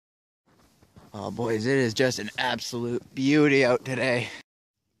Oh boys, it is just an absolute beauty out today.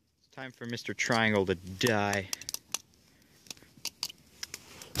 It's time for Mr. Triangle to die.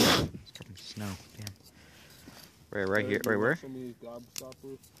 It's covered in snow, damn. Right here, right where?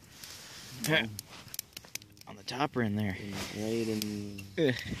 On the top or in there? Right in...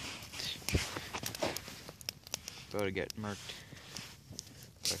 About to get murked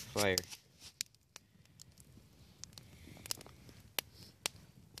by fire.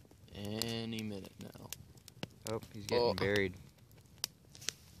 Any minute now. Oh, he's getting buried.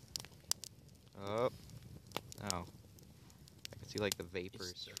 Oh. Oh. I can see like the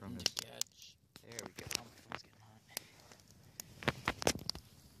vapors from his catch. There we go. Oh, it's getting hot.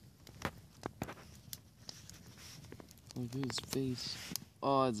 Look at his face.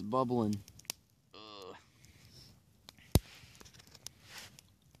 Oh, it's bubbling. Ugh.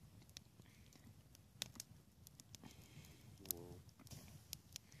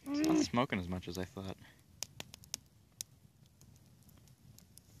 It's not smoking as much as I thought.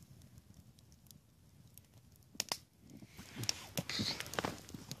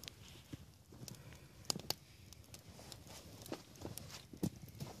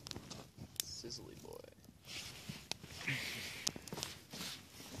 Sizzly boy.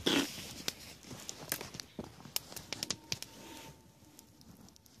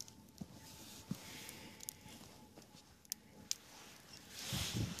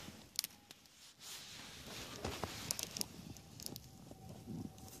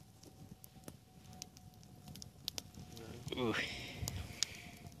 Ooh.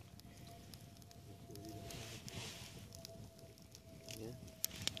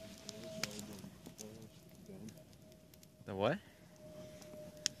 The what?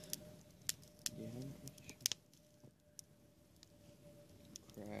 Yeah, I'm pretty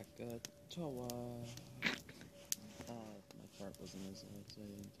sure. Krakatoa. My part wasn't as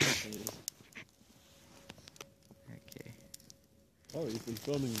exciting. Okay. Oh, you've been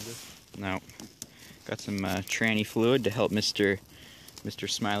filming this? No. Got some tranny fluid to help Mr.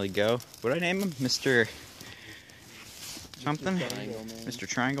 Smiley go. What'd I name him? Mr. something? Mr.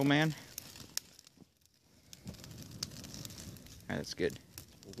 Triangle Man? Alright, that's good.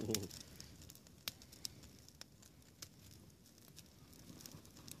 Ooh.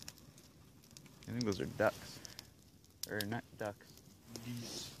 I think those are ducks. Or not ducks.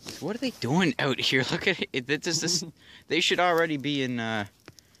 What are they doing out here? Look at it. They should already be in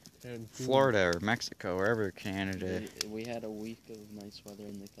Florida or Mexico, wherever Canada. We had a week of nice weather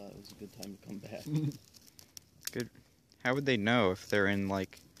and they thought it was a good time to come back. Good. How would they know if they're in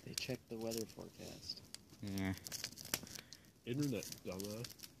like... They checked the weather forecast. Yeah. Internet, dumbass.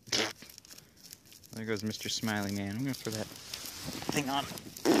 There goes Mr. Smiley Man. I'm gonna throw that thing on.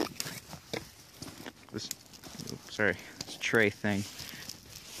 This, oops, sorry, this tray thing.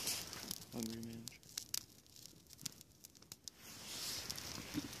 Hungry man.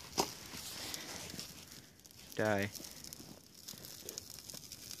 Die.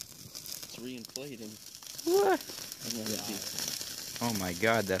 It's re-inflating. What? Yeah. Oh my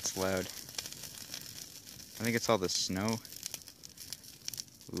god, that's loud. I think it's all the snow.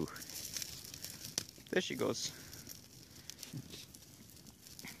 Ooh. There she goes.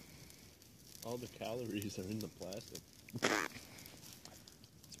 All the calories are in the plastic.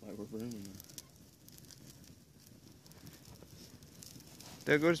 That's why we're burning them.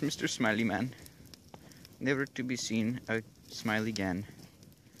 There goes Mr. Smiley Man. Never to be seen a smile again.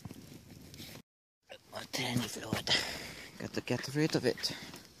 Tranny fluid. Got to get rid of it.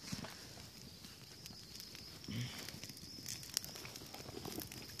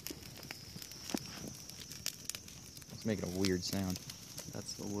 It's making a weird sound.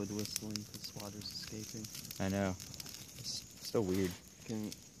 That's the wood whistling because water's escaping. I know. It's so weird.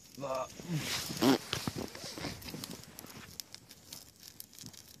 Can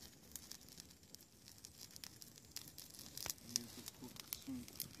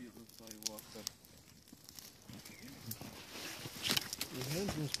Your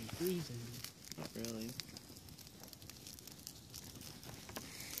hands must be freezing. Not really.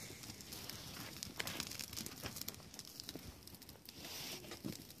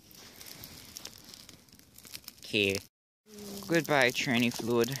 Okay. Goodbye, tranny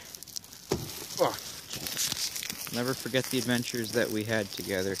fluid. Oh. Never forget the adventures that we had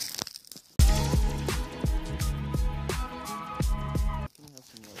together.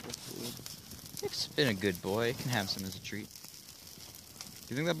 It's been a good boy. It can have some as a treat. Do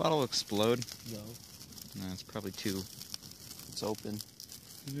you think that bottle will explode? No. No, it's probably too... It's open.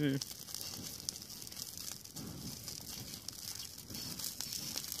 Yeah.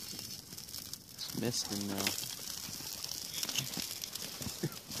 It's misting now.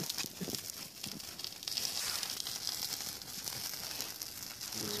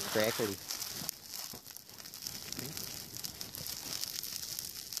 crackly.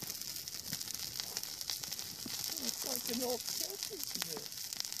 It's like an old cancer.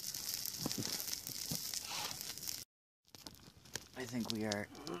 I think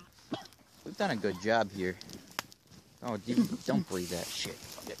we've done a good job here. Oh, dude, don't breathe that shit.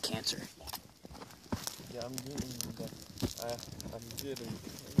 I'll get cancer. Yeah, I'm getting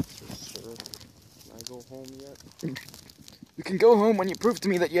cancer, sir. Can I go home yet? You can go home when you prove to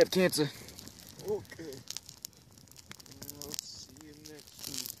me that you have cancer. Okay. I'll see you next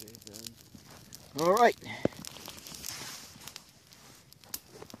Tuesday then. Alright.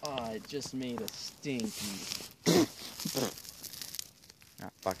 Oh, it just made a stinky. Ah,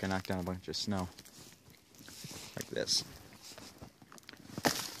 fuck, I knocked down a bunch of snow. Like this.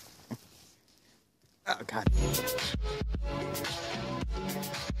 Oh, God.